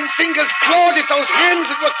those iron fingers, clawed at those hands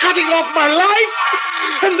that were cutting off my life.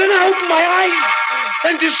 And then I opened my eyes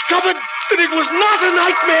and discovered that it was not a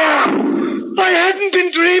nightmare. I hadn't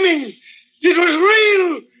been dreaming. It was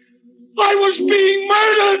real. I was being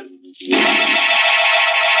murdered.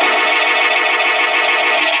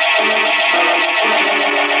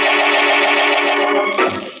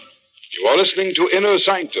 You are listening to Inner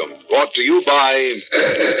Sanctum, brought to you by...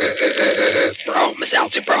 Bromus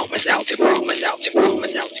Alta, Bromus Alta, Bromus Alta,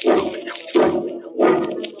 Bromus Alta, Bromus Alta.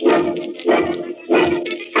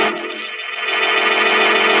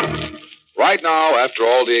 Right now, after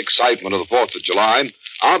all the excitement of the 4th of July,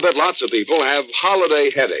 I'll bet lots of people have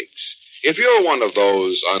holiday headaches. If you're one of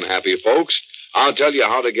those unhappy folks, I'll tell you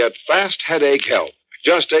how to get fast headache help.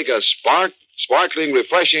 Just take a sparkling,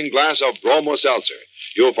 refreshing glass of Bromo Seltzer.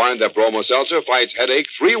 You'll find that Bromo Seltzer fights headache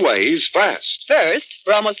 3 ways fast. First,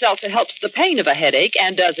 Bromo Seltzer helps the pain of a headache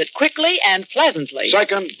and does it quickly and pleasantly.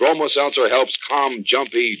 Second, Bromo Seltzer helps calm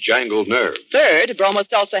jumpy, jangled nerves. Third, Bromo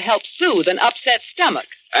Seltzer helps soothe an upset stomach.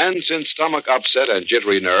 And since stomach upset and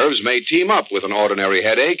jittery nerves may team up with an ordinary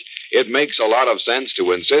headache, it makes a lot of sense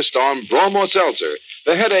to insist on Bromo Seltzer,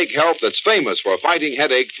 the headache help that's famous for fighting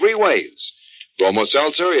headache 3 ways. Bromo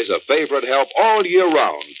Seltzer is a favorite help all year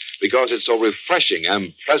round because it's so refreshing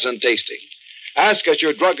and pleasant tasting. Ask at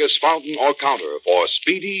your druggist's fountain or counter for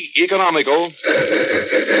speedy, economical...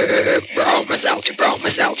 Bromo Seltzer, Bromo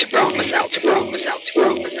Seltzer, Bromo Seltzer, Bromo Seltzer,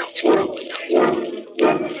 Bromo Seltzer, Bromo Seltzer.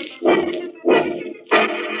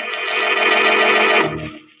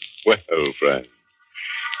 Well, friend,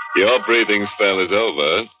 your breathing spell is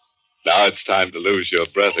over. Now it's time to lose your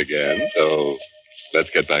breath again, so let's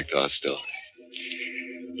get back to our story.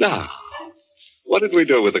 Now, what did we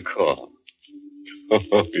do with the corpse?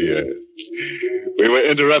 Oh, yes. We were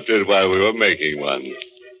interrupted while we were making one.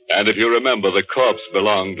 And if you remember, the corpse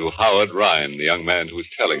belonged to Howard Ryan, the young man who was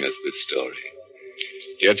telling us this story.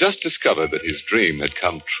 He had just discovered that his dream had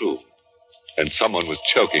come true, and someone was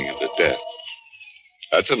choking him to death.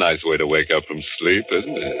 That's a nice way to wake up from sleep,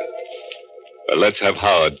 isn't it? Well, let's have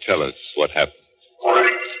Howard tell us what happened.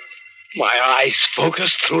 My eyes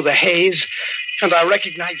focused through the haze, and I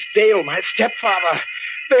recognized Dale, my stepfather.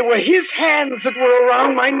 They were his hands that were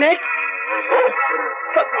around my neck.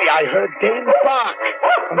 Suddenly I heard Dane bark,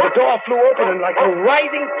 and the door flew open, and like a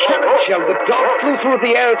writhing cannon shell, the dog flew through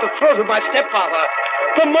the air at the throat of my stepfather.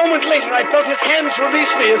 A moment later, I felt his hands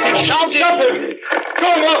release me as he shouted. Stop him!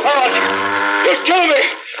 Go on, Howard! Just kill me!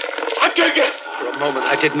 I'll kill you! For a moment,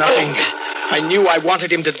 I did nothing. I knew I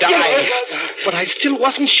wanted him to die, but I still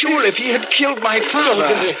wasn't sure if he had killed my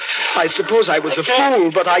father. I suppose I was a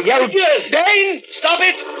fool, but I yelled, Dane, stop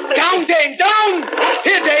it! Down, Dane, down!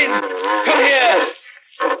 Here, Dane, come here.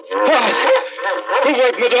 Howard, who's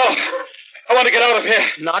opened the door? I want to get out of here.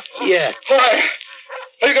 Not yet. Why?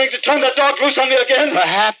 Are you going to turn that dog loose on me again?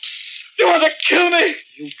 Perhaps. You want to kill me?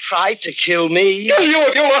 You tried to kill me. Kill you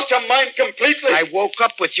if you lost your mind completely. I woke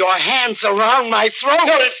up with your hands around my throat.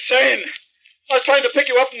 You're insane. I was trying to pick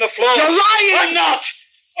you up from the floor. You're lying! I'm not.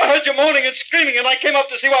 I heard you moaning and screaming, and I came up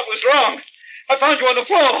to see what was wrong. I found you on the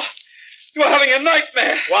floor. You were having a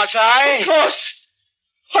nightmare. Was I? Of course.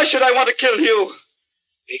 Why should I want to kill you?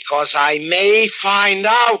 Because I may find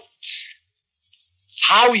out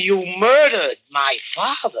how you murdered my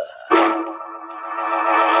father.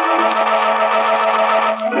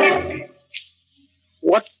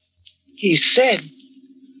 What he said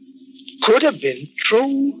could have been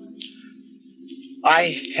true.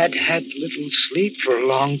 I had had little sleep for a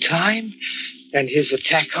long time, and his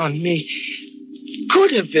attack on me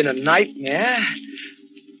could have been a nightmare.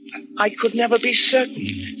 I could never be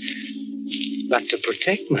certain. But to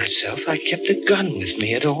protect myself, I kept a gun with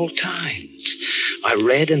me at all times. I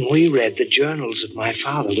read and reread the journals of my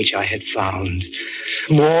father, which I had found.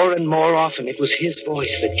 More and more often, it was his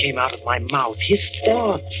voice that came out of my mouth, his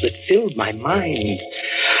thoughts that filled my mind.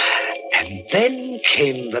 And then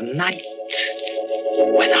came the night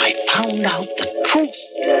when I found out the truth.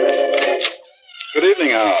 Good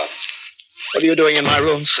evening, Howard. What are you doing in my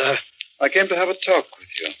room, sir? I came to have a talk with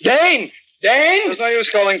you. Dane! Dane! There's no use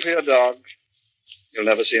calling for your dog. You'll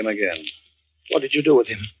never see him again. What did you do with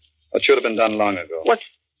him? What should have been done long ago. What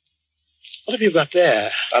have you got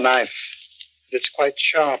there? A knife. It's quite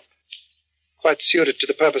sharp. Quite suited to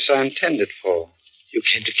the purpose I intended for. You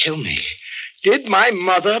came to kill me. Did my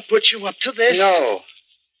mother put you up to this? No.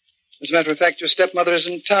 As a matter of fact, your stepmother is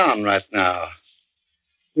in town right now.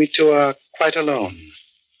 We two are quite alone.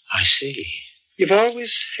 I see. You've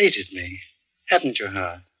always hated me, haven't you,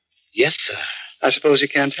 Howard? Yes, sir. I suppose you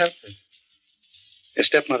can't help it. Your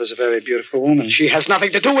stepmother's a very beautiful woman. She has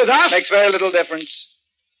nothing to do with us. Makes very little difference.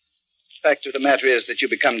 The fact of the matter is that you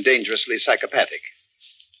become dangerously psychopathic.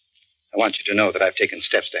 I want you to know that I've taken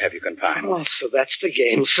steps to have you confined. Oh, so that's the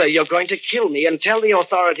game, sir. You're going to kill me and tell the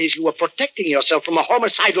authorities you were protecting yourself from a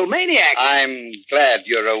homicidal maniac. I'm glad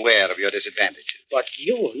you're aware of your disadvantages. But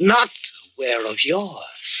you're not aware of yours.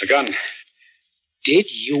 A gun. Did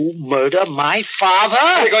you murder my father?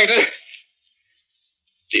 What are you going to do?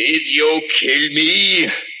 Did you kill me?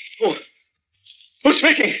 Who's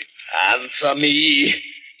speaking? Answer me.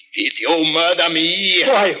 Did you murder me?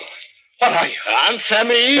 Who are you? What are you? Answer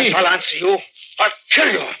me. Yes, I'll answer you. I'll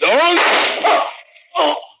kill you. Don't.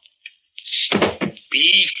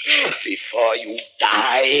 Speak before you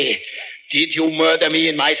die. Did you murder me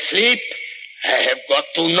in my sleep? I have got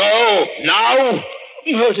to know. Now.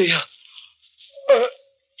 Murder you?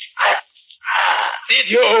 Did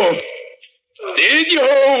you? Did you?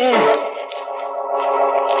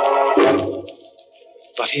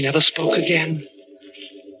 But he never spoke again.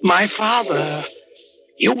 My father,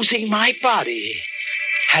 using my body,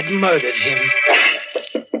 had murdered him.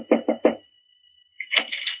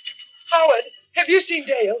 Howard, have you seen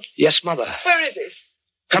Dale? Yes, Mother. Where is he?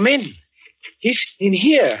 Come in. He's in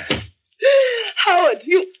here. Howard,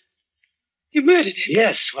 you murdered him.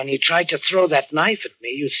 Yes, when he tried to throw that knife at me,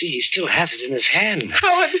 you see, he still has it in his hand.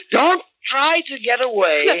 Howard! Don't try to get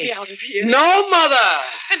away. Let me out of here. No, Mother!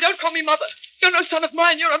 And don't call me Mother. You're no son of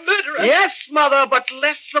mine. You're a murderer. Yes, Mother, but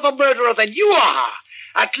less of a murderer than you are.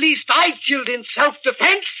 At least I killed in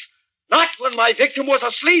self-defense. Not when my victim was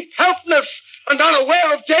asleep, helpless, and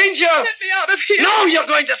unaware of danger. Let me out of here. No, you're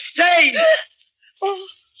going to stay. Oh.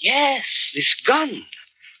 Yes, this gun.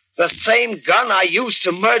 The same gun I used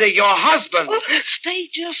to murder your husband. Oh. Stay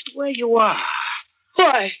just where you are.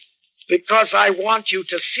 Why? Because I want you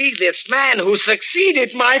to see this man who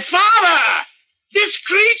succeeded my father. This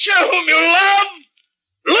creature whom you love.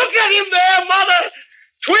 Look at him there, Mother.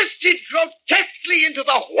 Twisted grotesquely into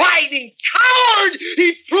the whining coward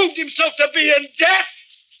he proved himself to be in death.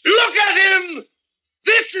 Look at him.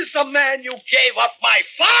 This is the man you gave up my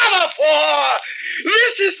father for.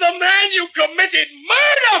 This is the man you committed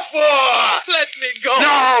murder for. Let me go.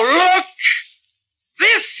 Now, look.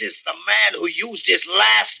 This is the man who used his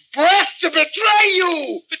last breath to betray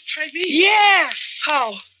you. Betray me? Yes.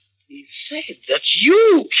 How? He said that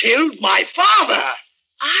you killed my father.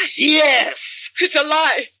 Yes. It's a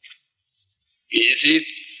lie. Is it,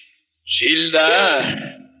 Gilda?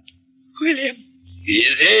 William.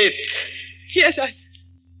 Is it? Yes,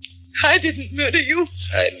 I didn't murder you.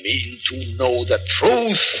 I mean to know the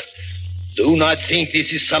truth. Do not think this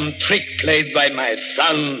is some trick played by my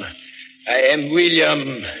son. I am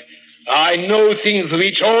William. I know things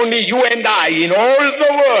which only you and I in all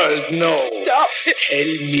the world know. Stop it.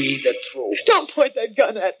 Tell me the truth. Don't point that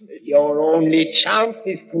gun at me. Your only chance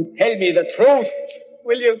is to tell me the truth.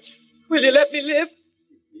 Will you let me live?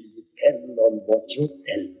 Depend on what you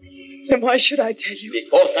tell me. Then why should I tell you?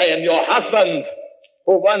 Because I am your husband,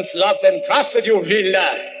 who once loved and trusted you,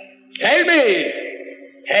 Gilda. Tell me.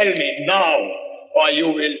 Tell me now, or you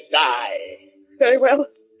will die. Very well.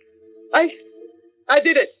 I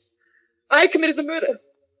did it. I committed the murder.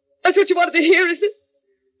 That's what you wanted to hear, isn't it?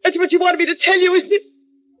 That's what you wanted me to tell you, isn't it?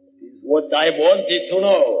 What I wanted to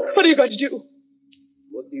know. What are you going to do?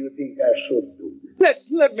 What do you think I should do?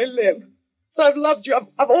 Let me live. I've loved you.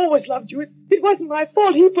 I've always loved you. It wasn't my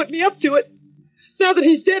fault. He put me up to it. Now that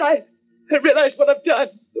he's dead, I realize what I've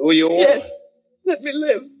done. Do you? Yes. Let me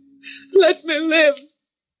live. Let me live.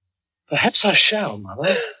 Perhaps I shall,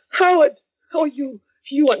 Mother. Howard. Oh, you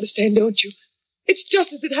understand, don't you? It's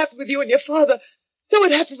just as it happened with you and your father. So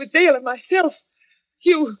it happened with Dale and myself.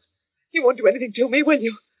 You won't do anything to me, will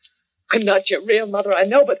you? I'm not your real mother, I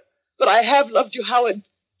know, but I have loved you, Howard.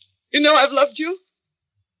 You know I've loved you.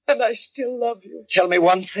 And I still love you. Tell me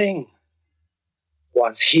one thing.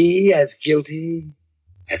 Was he as guilty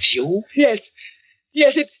as you? Yes.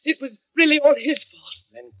 Yes, it was really all his fault.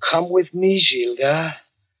 Then come with me, Gilda.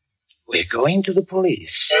 We're going to the police.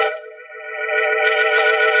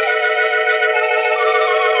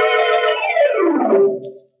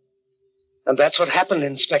 And that's what happened,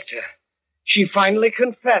 Inspector. She finally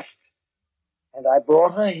confessed. And I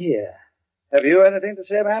brought her here. Have you anything to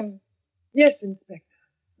say, ma'am? Yes, Inspector.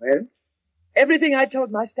 Well? Everything I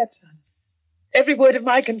told my stepson. Every word of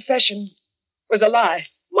my confession was a lie.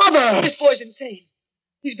 Mother! This boy's insane.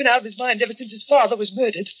 He's been out of his mind ever since his father was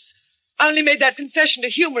murdered. I only made that confession to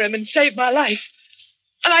humor him and save my life.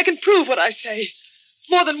 And I can prove what I say.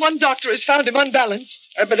 More than one doctor has found him unbalanced.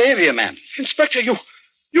 I believe you, ma'am. Inspector, you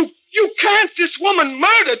can't. This woman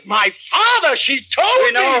murdered my father. She told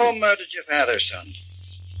We me. know who murdered your father, son.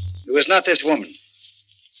 It was not this woman.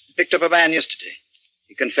 We picked up a man yesterday.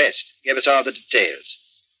 He confessed, gave us all the details.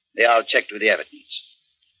 They all checked with the evidence.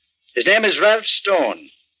 His name is Ralph Stone,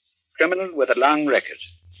 criminal with a long record.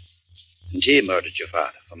 And he murdered your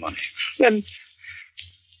father for money. Then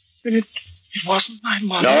it wasn't my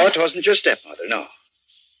mother. No, it wasn't your stepmother, no.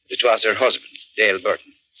 It was her husband, Dale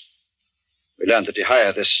Burton. We learned that he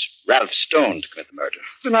hired this Ralph Stone to commit the murder.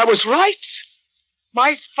 Then I was right.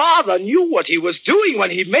 My father knew what he was doing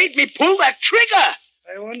when he made me pull that trigger.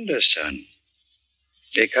 I wonder, son.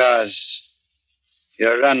 Because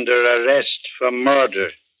you're under arrest for murder.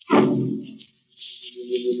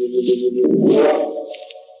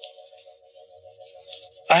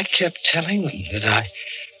 I kept telling them that I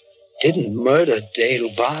didn't murder Dale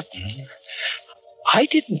Barton. I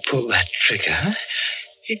didn't pull that trigger.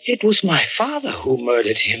 It was my father who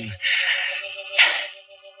murdered him.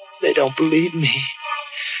 They don't believe me.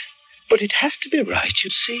 But it has to be right, you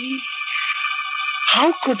see.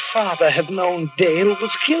 How could Father have known Dale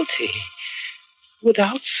was guilty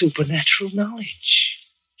without supernatural knowledge?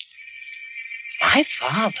 My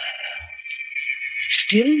father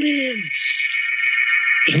still lives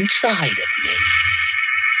inside of me.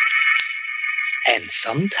 And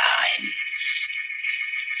sometimes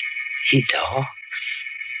he talks.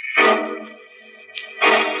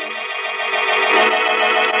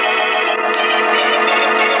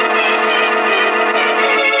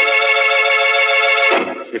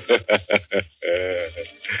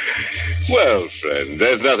 Well, friend,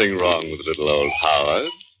 there's nothing wrong with little old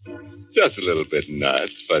Howard. Just a little bit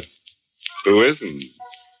nuts, but who isn't?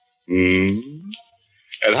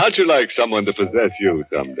 And how'd you like someone to possess you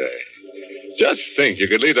someday? Just think, you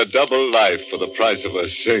could lead a double life for the price of a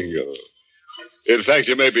single. In fact,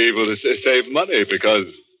 you may be able to save money because,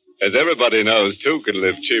 as everybody knows, two can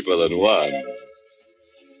live cheaper than one.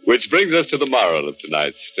 Which brings us to the moral of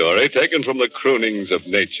tonight's story, taken from the croonings of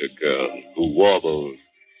Nature Girl, who warbled,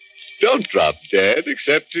 "Don't drop dead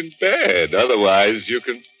except in bed, otherwise you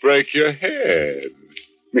can break your head."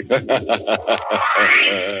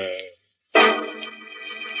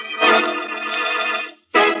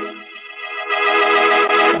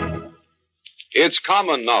 It's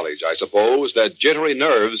common knowledge, I suppose, that jittery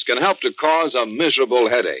nerves can help to cause a miserable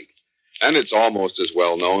headache. And it's almost as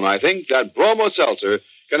well known, I think, that Bromo Seltzer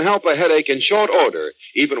can help a headache in short order,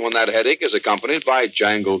 even when that headache is accompanied by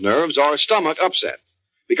jangled nerves or stomach upset.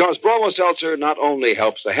 Because Bromo Seltzer not only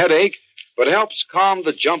helps the headache, but helps calm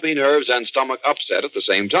the jumpy nerves and stomach upset at the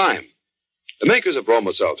same time. The makers of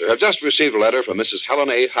Bromo Seltzer have just received a letter from Mrs. Helen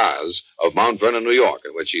A. Haas of Mount Vernon, New York,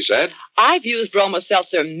 in which she said, I've used Bromo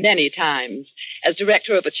Seltzer many times. As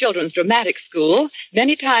director of a children's dramatic school,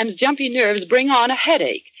 many times jumpy nerves bring on a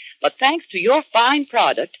headache. But thanks to your fine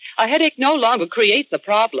product, a headache no longer creates a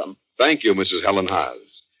problem. Thank you, Mrs. Helen Haas.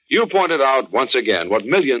 You pointed out once again what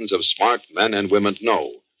millions of smart men and women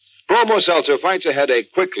know. Bromo Seltzer fights a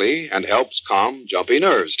headache quickly and helps calm jumpy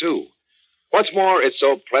nerves, too. What's more, it's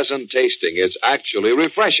so pleasant tasting, it's actually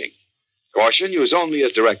refreshing. Caution, use only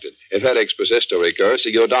as directed. If headaches persist or recur,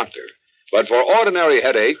 see your doctor. But for ordinary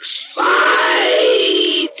headaches...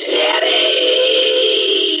 Fight headache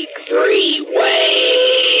 3 ways.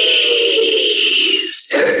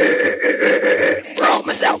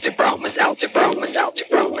 Bromo Seltzer, Bromo Seltzer, Bromo Seltzer,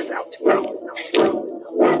 Bromo Seltzer, Bromo Seltzer.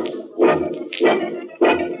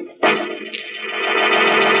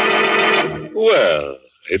 Well,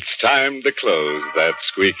 it's time to close that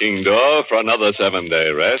squeaking door for another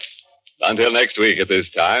 7-day rest. Until next week at this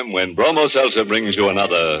time, when Bromo Seltzer brings you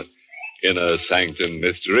another Inner Sanctum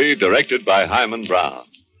Mystery, directed by Hyman Brown.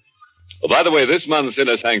 Oh, by the way, this month's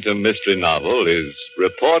Inner Sanctum Mystery novel is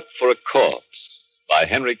Report for a Corpse by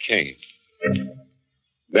Henry Kane.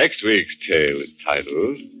 Next week's tale is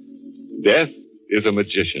titled Death is a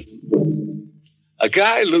Magician. A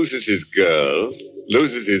guy loses his girl,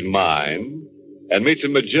 loses his mind, and meets a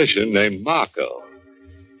magician named Marco.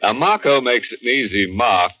 Now, Marco makes an easy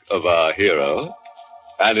mark of our hero,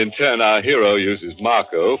 and in turn, our hero uses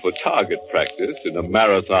Marco for target practice in a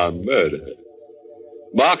marathon murder.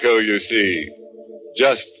 Marco, you see,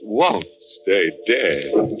 just won't stay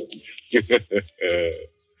dead.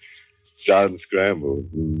 Sound scrambled.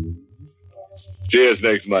 Cheers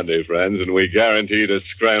next Monday, friends, and we guarantee to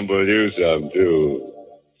scramble you some, too.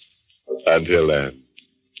 Until then,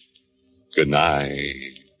 good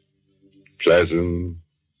night. Pleasant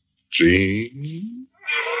dreams.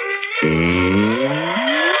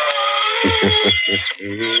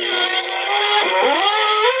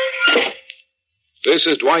 This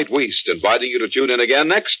is Dwight Weist inviting you to tune in again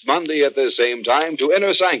next Monday at this same time to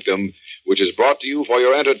Inner Sanctum, which is brought to you for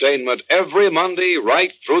your entertainment every Monday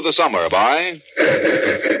right through the summer by...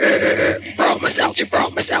 Bromo Seltzer,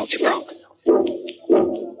 Bromo Seltzer, Bromo Seltzer.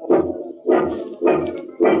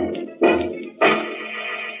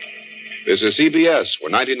 This is CBS,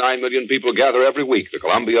 where 99 million people gather every week, the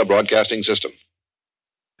Columbia Broadcasting System.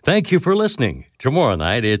 Thank you for listening. Tomorrow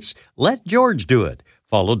night, it's Let George Do It,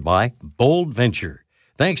 followed by Bold Venture.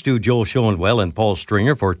 Thanks to Joel Schoenwell and Paul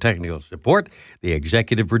Stringer for technical support. The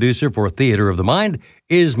executive producer for Theater of the Mind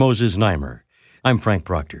is Moses Neimer. I'm Frank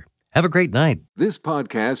Proctor. Have a great night. This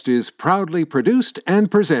podcast is proudly produced and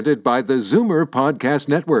presented by the Zoomer Podcast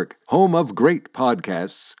Network, home of great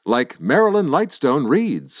podcasts like Marilyn Lightstone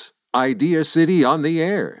Reads, Idea City on the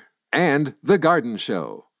Air, and The Garden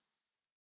Show.